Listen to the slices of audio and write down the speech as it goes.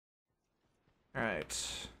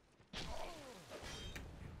Alright.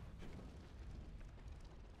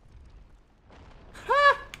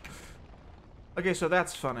 Ha! Okay, so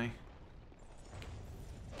that's funny.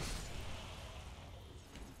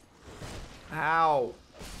 Ow.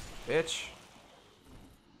 Bitch.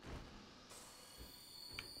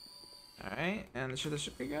 Alright, and should this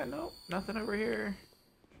be good? Nope, nothing over here.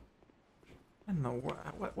 And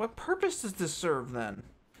what purpose does this serve then?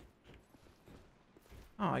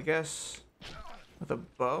 Oh, I guess with a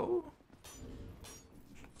bow?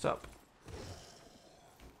 What's up?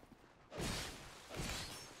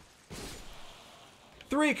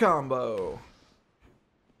 Three combo.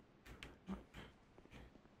 Is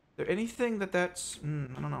there anything that's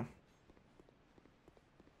I don't know.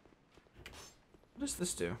 What does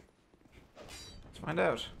this do? Let's find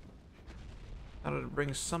out. How did it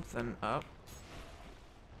bring something up?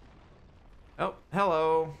 Oh,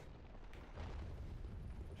 hello.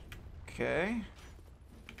 Okay.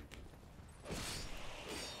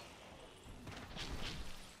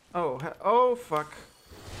 Oh, oh, fuck.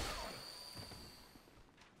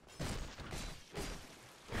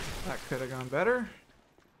 That could have gone better.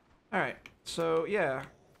 Alright, so, yeah.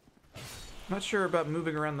 Not sure about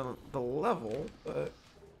moving around the level, but...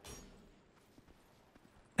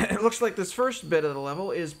 it looks like this first bit of the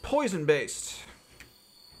level is poison-based.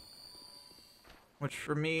 Which,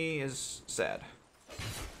 for me, is sad.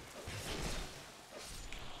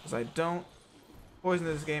 Because I don't... Poison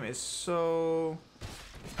in this game is so...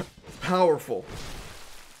 powerful.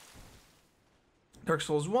 Dark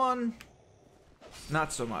Souls 1,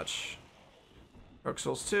 not so much. Dark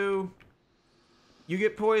Souls 2, you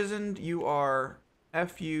get poisoned, you are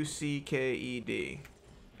F-U-C-K-E-D.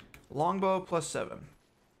 Longbow plus 7.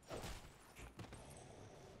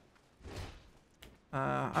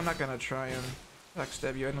 I'm not gonna try and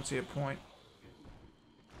backstab you, I don't see a point.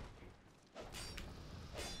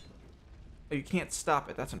 Oh, you can't stop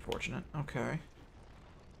it, that's unfortunate. Okay.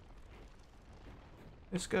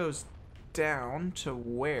 This goes down to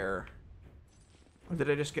where? Or did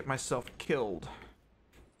I just get myself killed?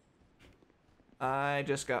 I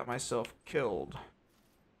just got myself killed.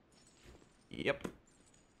 Yep.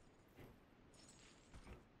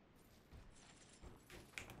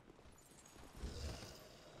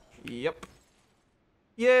 Yep.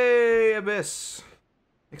 Yay, Abyss!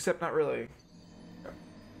 Except not really.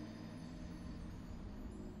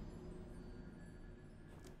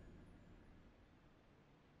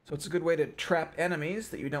 So it's a good way to trap enemies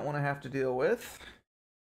that you don't want to have to deal with.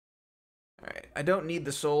 Alright, I don't need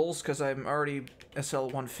the souls because I'm already SL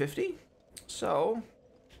 150. So,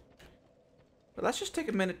 but let's just take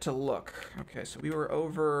a minute to look. Okay, so we were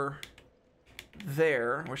over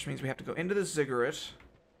there, which means we have to go into the ziggurat.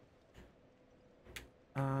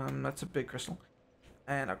 That's a big crystal.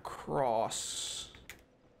 And across.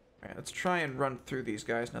 Alright, let's try and run through these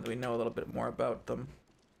guys now that we know a little bit more about them.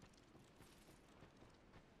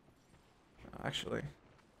 Actually,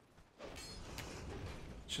 let's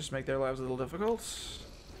just make their lives a little difficult.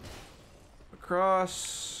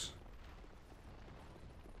 Across.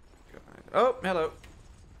 Oh, hello.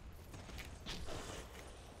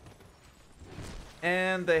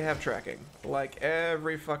 And they have tracking, like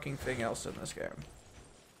every fucking thing else in this game.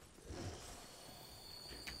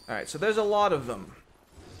 Alright, so there's a lot of them.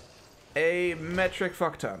 A metric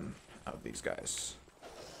fuck ton of these guys.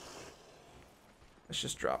 Let's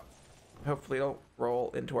just drop. Hopefully it'll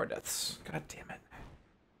roll into our deaths. God damn it.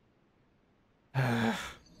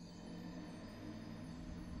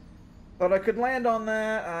 Thought I could land on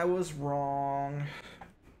that. I was wrong.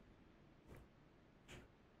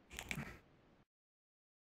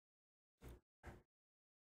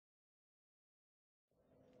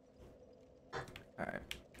 Alright.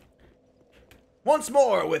 Once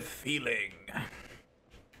more with feeling.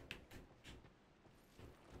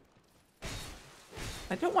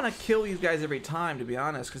 I don't want to kill these guys every time, to be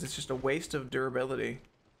honest, because it's just a waste of durability.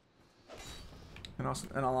 And also,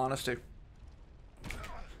 in all honesty.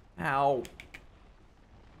 Ow.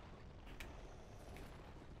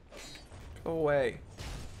 Go away.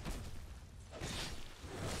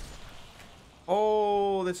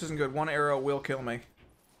 Oh, this isn't good. One arrow will kill me.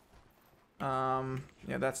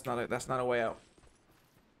 Yeah, that's not a way out.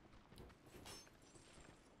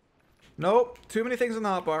 Nope. Too many things in the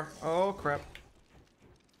hotbar. Oh, crap.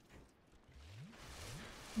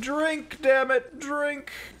 Drink, damn it, drink.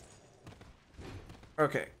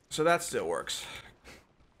 Okay, so that still works.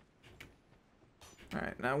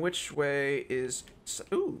 Alright, now which way is...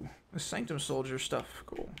 Ooh, the Sanctum Soldier stuff.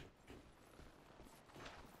 Cool.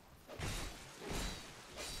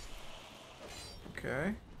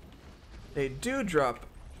 Okay. They do drop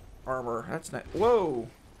armor. That's nice. Whoa!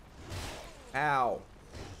 Ow.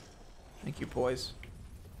 Thank you, boys.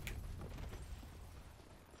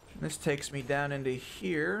 This takes me down into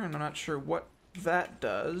here, and I'm not sure what that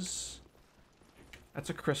does.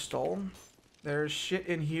 That's a crystal. There's shit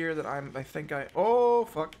in here that I think I... Oh,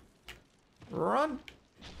 fuck. Run!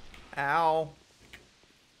 Ow.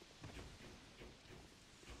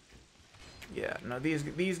 Yeah, no,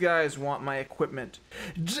 these guys want my equipment.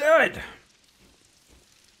 Dead!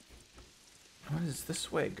 Where does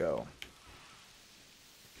this way go?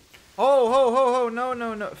 Oh, ho, ho, ho, no,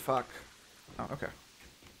 no, no. Fuck. Oh, okay.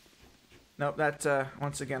 Nope, that,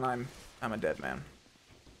 once again, I'm a dead man.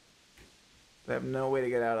 I have no way to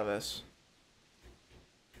get out of this.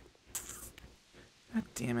 God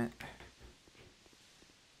damn it.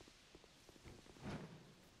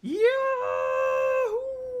 Yahoo!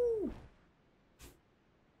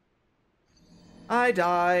 I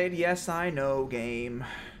died. Yes, I know, game.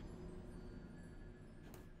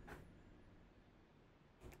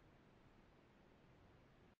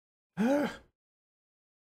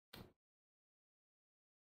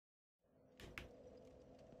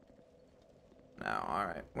 Now,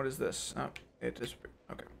 alright. What is this? Oh, it just...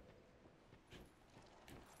 Okay.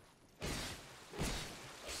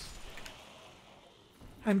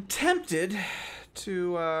 I'm tempted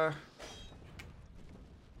to,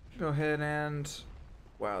 go ahead and...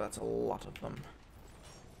 Wow, that's a lot of them.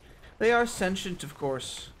 They are sentient, of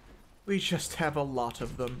course. We just have a lot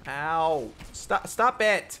of them. Ow! Stop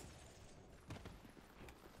it!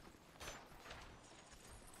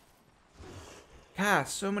 God,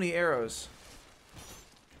 so many arrows.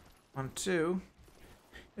 1, 2.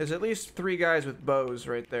 There's at least 3 guys with bows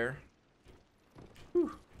right there.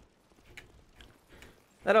 Whew.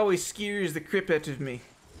 That always scares the crap out of me.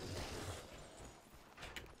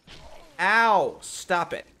 Ow!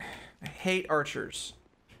 Stop it. I hate archers.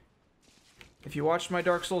 If you watched my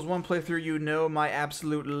Dark Souls 1 playthrough, you know my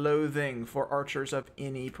absolute loathing for archers of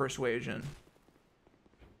any persuasion.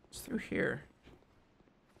 It's through here.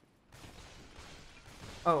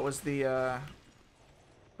 Oh, it was the,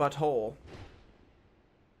 butthole.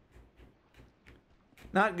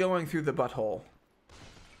 Not going through the butthole.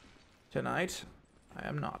 Tonight, I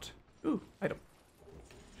am not. Ooh, item.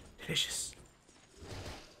 Delicious.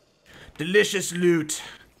 Delicious loot.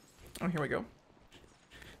 Oh, here we go.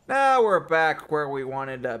 Now we're back where we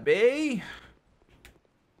wanted to be.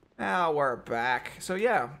 Now we're back. So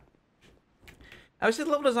yeah. I would say the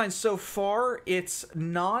level design so far, it's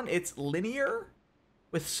linear,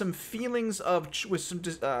 with some feelings of, with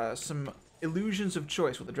some illusions of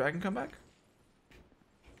choice. Will the dragon come back?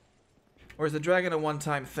 Or is the dragon a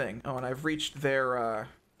one-time thing? Oh, and I've reached their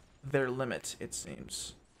limit, it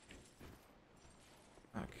seems.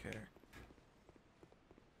 Okay.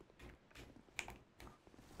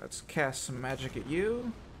 Let's cast some magic at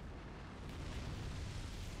you.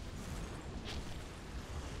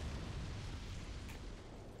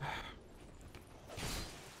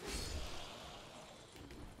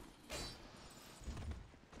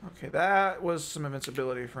 Okay, that was some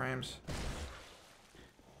invincibility frames.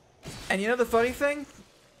 And you know the funny thing?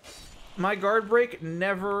 My guard break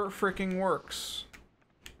never freaking works.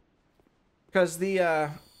 Because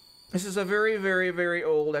this is a very, very, very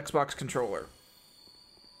old Xbox controller.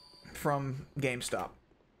 From GameStop.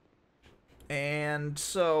 And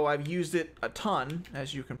so I've used it a ton,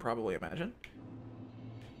 as you can probably imagine.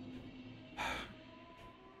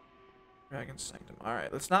 Dragon's Sanctum.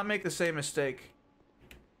 Alright, let's not make the same mistake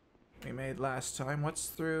we made last time. What's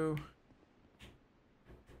through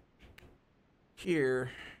here?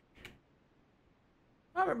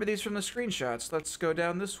 I remember these from the screenshots. Let's go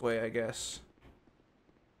down this way, I guess.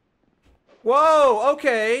 Whoa,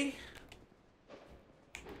 okay.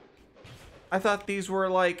 I thought these were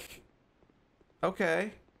like...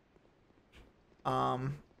 Okay.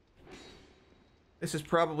 This is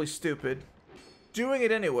probably stupid. Doing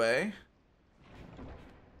it anyway.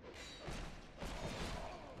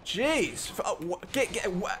 Jeez.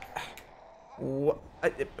 What? What?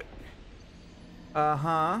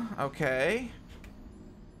 Uh-huh. Okay.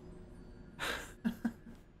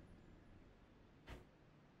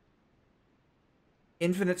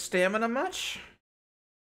 Infinite stamina much?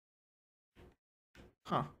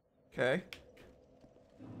 Huh. Okay.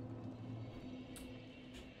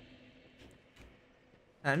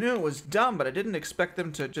 I knew it was dumb, but I didn't expect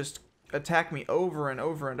them to just attack me over and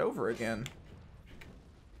over and over again.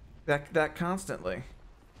 That constantly.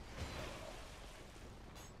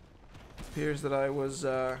 Appears that I was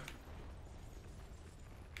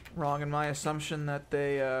wrong in my assumption that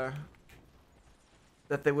they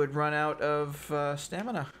would run out of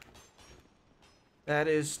stamina. That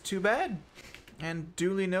is too bad. And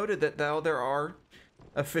duly noted that now there are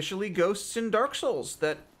officially ghosts in Dark Souls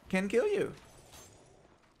that can kill you.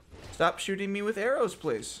 Stop shooting me with arrows,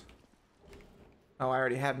 please. Oh, I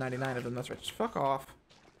already have 99 of them. That's right. Just fuck off.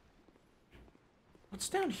 What's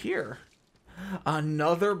down here?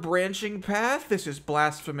 Another branching path? This is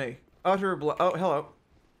blasphemy. Utter oh, hello.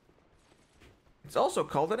 It's also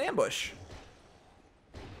called an ambush.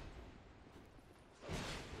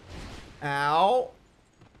 Ow.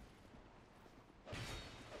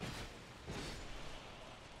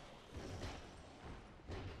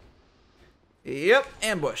 Yep,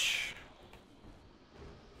 ambush.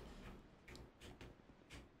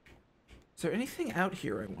 Is there anything out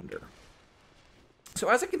here, I wonder? So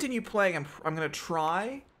as I continue playing, I'm going to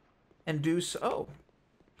try and do so... Oh.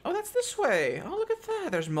 Oh, that's this way. Oh, look at that.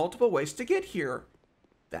 There's multiple ways to get here.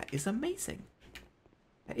 That is amazing.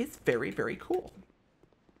 That is very, very cool.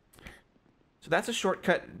 So that's a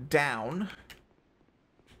shortcut down.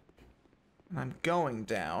 And I'm going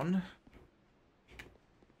down.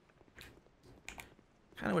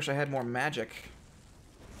 Kind of wish I had more magic.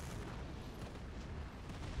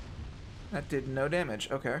 That did no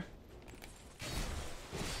damage. Okay.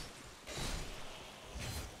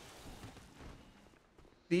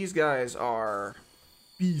 These guys are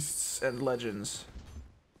beasts and legends.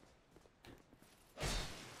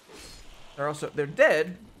 They're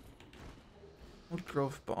dead. Old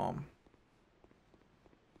growth bomb.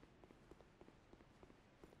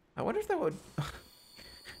 I wonder if that would...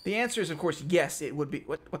 The answer is, of course, yes, it would be...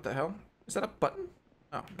 What the hell? Is that a button?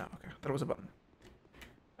 Oh, no, okay. Thought it was a button.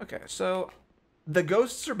 Okay, so the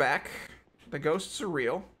ghosts are back. The ghosts are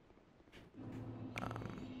real.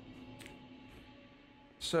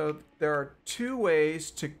 So there are two ways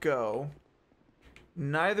to go,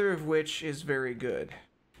 neither of which is very good.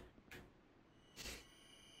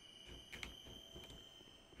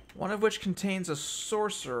 One of which contains a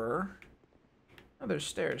sorcerer. Oh, there's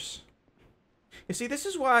stairs. You see, this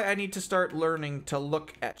is why I need to start learning to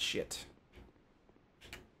look at shit.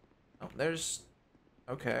 Oh, there's...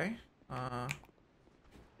 Okay.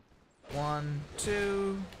 1,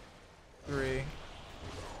 2, 3.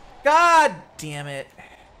 God damn it!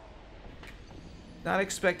 Not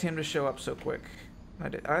expect him to show up so quick.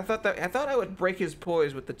 I thought I would break his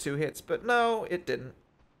poise with the 2 hits, but no, it didn't.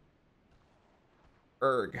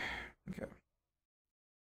 Erg. Okay.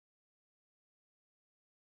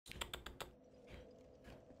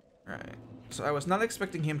 Alright. So I was not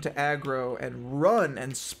expecting him to aggro and run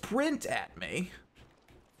and sprint at me.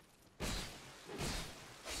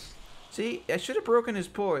 See, I should have broken his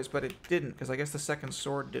poise, but it didn't, because I guess the second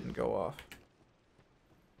sword didn't go off.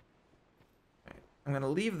 Right. I'm going to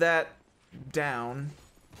leave that down.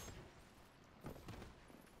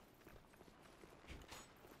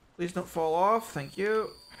 Please don't fall off, thank you.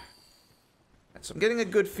 Right, so I'm getting a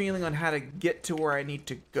good feeling on how to get to where I need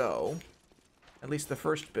to go. At least the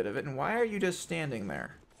first bit of it. And why are you just standing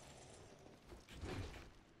there?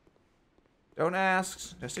 Don't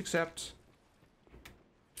ask, just accept.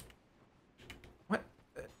 What?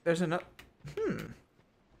 There's another...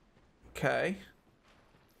 Okay.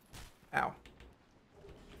 Ow.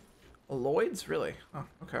 Lloyd's? Really? Oh,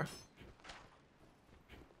 okay.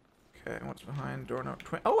 Okay, what's behind door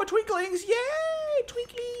number... Oh, a Twinklings! Yay!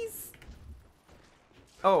 Twinkies!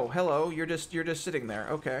 Oh, hello. You're just sitting there.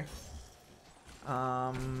 Okay.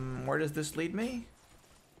 Where does this lead me?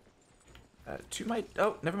 To my...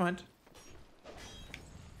 Oh, never mind.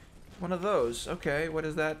 One of those. Okay, what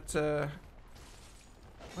does that, what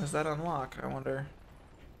does that unlock, I wonder?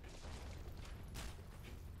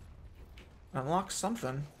 Unlock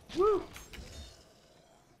something. Woo!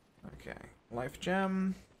 Okay, life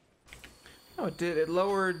gem. Oh, it did. It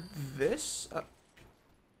lowered this?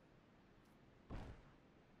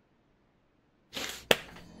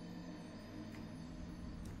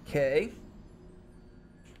 Okay.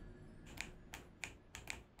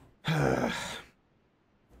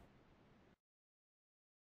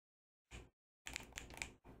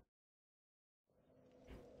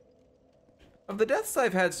 Of the deaths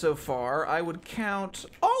I've had so far, I would count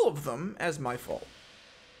all of them as my fault.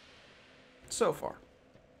 So far.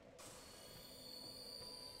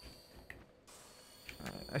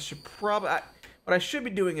 I should probably... what I should be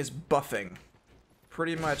doing is buffing.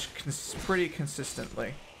 Pretty much, pretty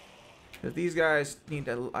consistently. Because these guys need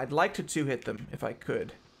to... I'd like to two-hit them, if I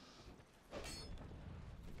could.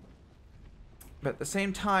 But at the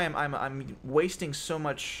same time, I'm wasting so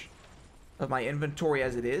much of my inventory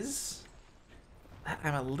as it is.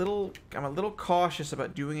 I'm a little cautious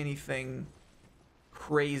about doing anything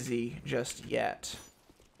crazy just yet.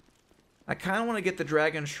 I kind of want to get the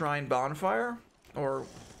Dragon Shrine bonfire, or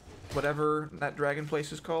whatever that dragon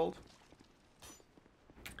place is called.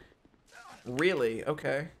 Really?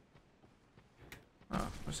 Okay. Oh,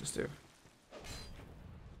 what's this do?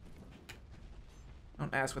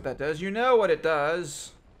 Don't ask what that does. You know what it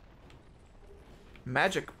does.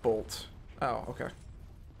 Magic bolt. Oh, okay.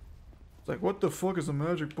 It's like, what the fuck is a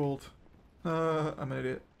magic bolt? I'm an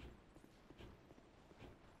idiot.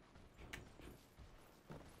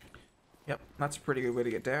 Yep, that's a pretty good way to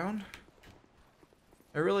get down.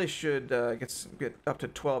 I really should get up to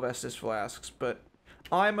 12 Estus flasks, but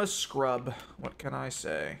I'm a scrub. What can I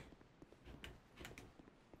say?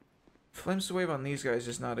 Flames to wave on these guys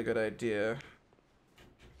is not a good idea.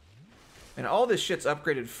 And all this shit's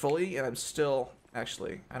upgraded fully, and I'm still...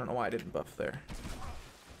 Actually, I don't know why I didn't buff there.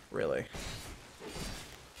 Really.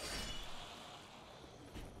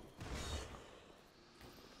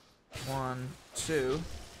 One, two.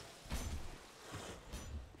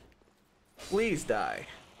 Please die.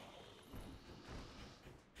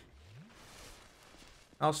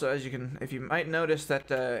 Also, as you can, if you might notice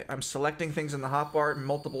that I'm selecting things in the hotbar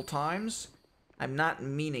multiple times, I'm not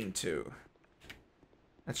meaning to.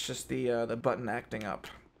 That's just the button acting up.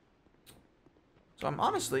 So I'm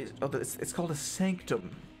honestly, oh, it's called a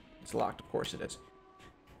sanctum. It's locked, of course it is. Is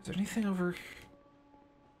there anything over?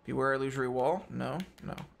 Beware illusory wall? No,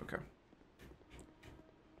 no, okay.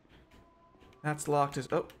 That's locked as,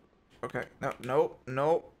 oh, okay. No, no,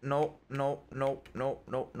 no, no, no, no, no,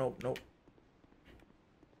 no, no, no.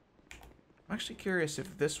 I'm actually curious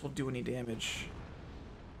if this will do any damage.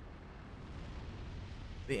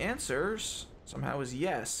 The answers somehow is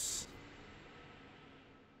yes.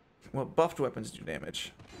 Well, buffed weapons do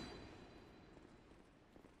damage.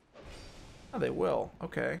 Oh, they will.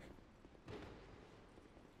 Okay.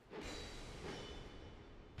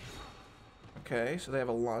 Okay, so they have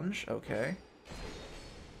a lunge. Okay.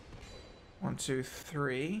 1, 2,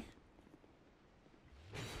 3.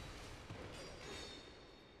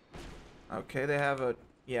 Okay, they have a...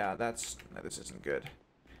 Yeah, that's... No, this isn't good.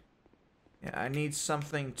 Yeah, I need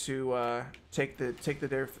something to take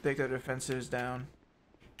their defenses down.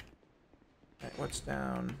 Right, what's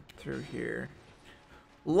down through here?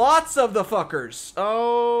 Lots of the fuckers!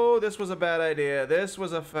 Oh, this was a bad idea. This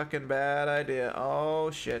was a fucking bad idea.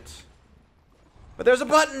 Oh, shit. But there's a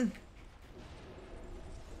button!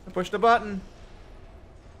 I pushed a button.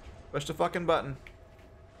 Push the fucking button.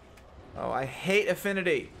 Oh, I hate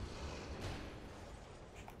affinity.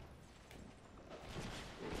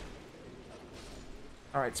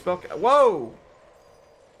 Alright, spell... Whoa!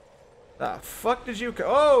 The fuck did you...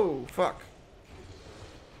 Oh, fuck.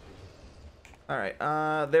 Alright,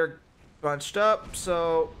 they're bunched up,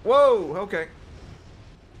 so... Whoa, okay.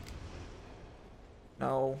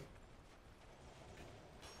 No.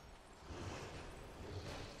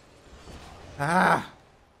 Ah!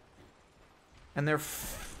 And they're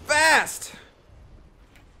fast!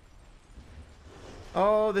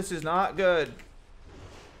 Oh, this is not good.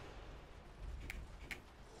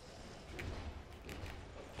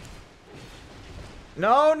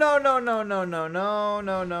 No, no, no, no, no, no, no,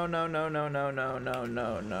 no, no, no, no, no, no, no, no,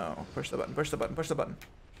 no, no. Push the button, push the button, push the button.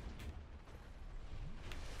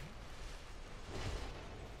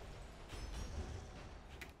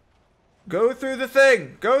 Go through the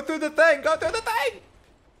thing! Go through the thing! Go through the thing!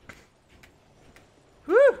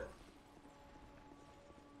 Whew!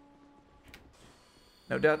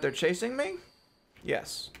 No doubt they're chasing me?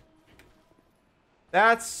 Yes.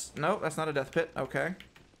 That's... No, that's not a death pit. Okay.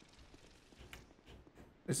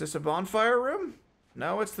 Is this a bonfire room?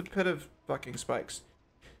 No, it's the pit of fucking spikes.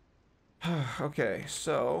 Okay,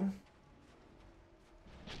 so...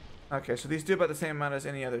 Okay, so these do about the same amount as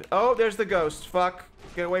any other... Oh, there's the ghost. Fuck.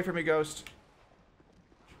 Get away from me, ghost.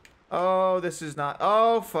 Oh, this is not...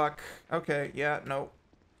 Oh, fuck. Okay, yeah, no.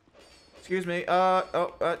 Excuse me.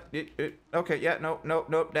 Okay, yeah, no, no,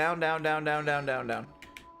 no. Down, down, down, down, down, down, down.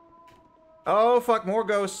 Oh, fuck. More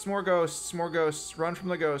ghosts, more ghosts, more ghosts. Run from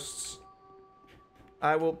the ghosts.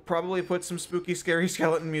 I will probably put some spooky, scary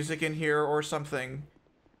skeleton music in here or something.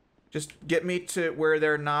 Just get me to where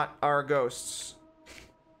there not are ghosts.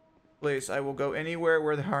 Please, I will go anywhere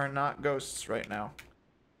where there are not ghosts right now.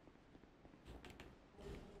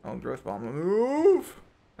 Oh, growth bomb. Move!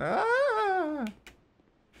 Ah!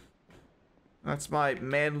 That's my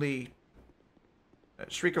manly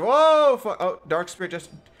shriek of... Oh, fuck! Oh, dark spirit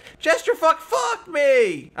Jester. Jester, fuck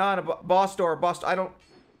me! Ah, no, boss door, I don't...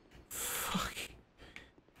 Fuck.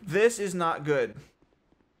 This is not good.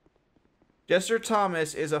 Jester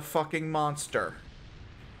Thomas is a fucking monster.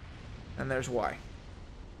 And there's why.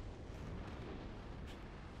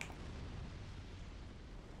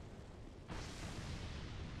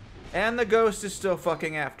 And the ghost is still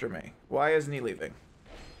fucking after me. Why isn't he leaving?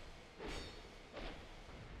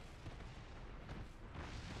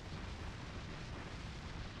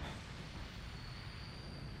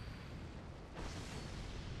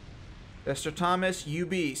 Jester Thomas, you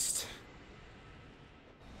beast.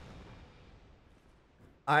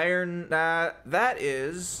 Iron,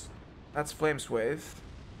 that's Flame Swathe.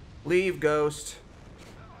 Leave, ghost.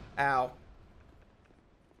 Ow.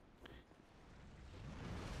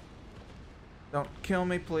 Don't kill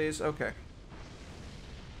me, please. Okay.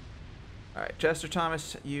 Alright, Jester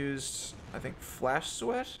Thomas used, I think, Flash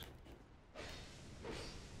Sweat?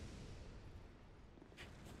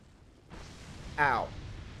 Ow.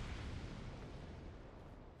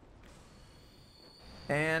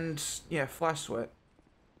 And, yeah, Flash Sweat.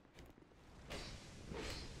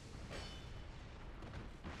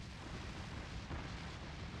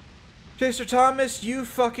 Jester Thomas, you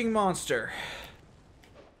fucking monster.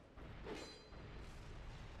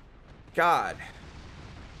 God.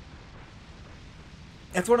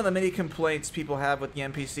 That's one of the many complaints people have with the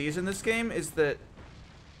NPCs in this game, is that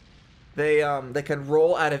they can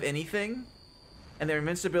roll out of anything, and their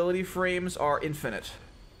invincibility frames are infinite.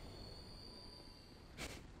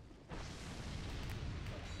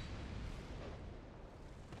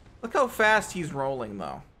 Look how fast he's rolling,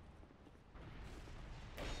 though.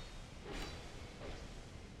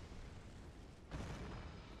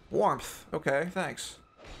 Warmth. Okay, thanks.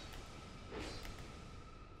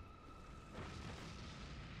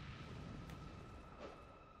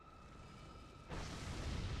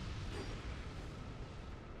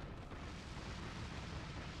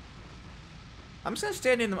 I'm just gonna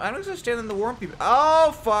stand in the. I'm just gonna stand in the warm people.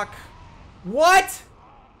 Oh fuck! What?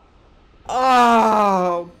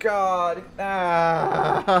 Oh god!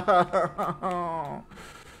 Ah.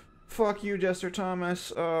 Fuck you, Jester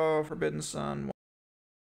Thomas. Oh, Forbidden Sun.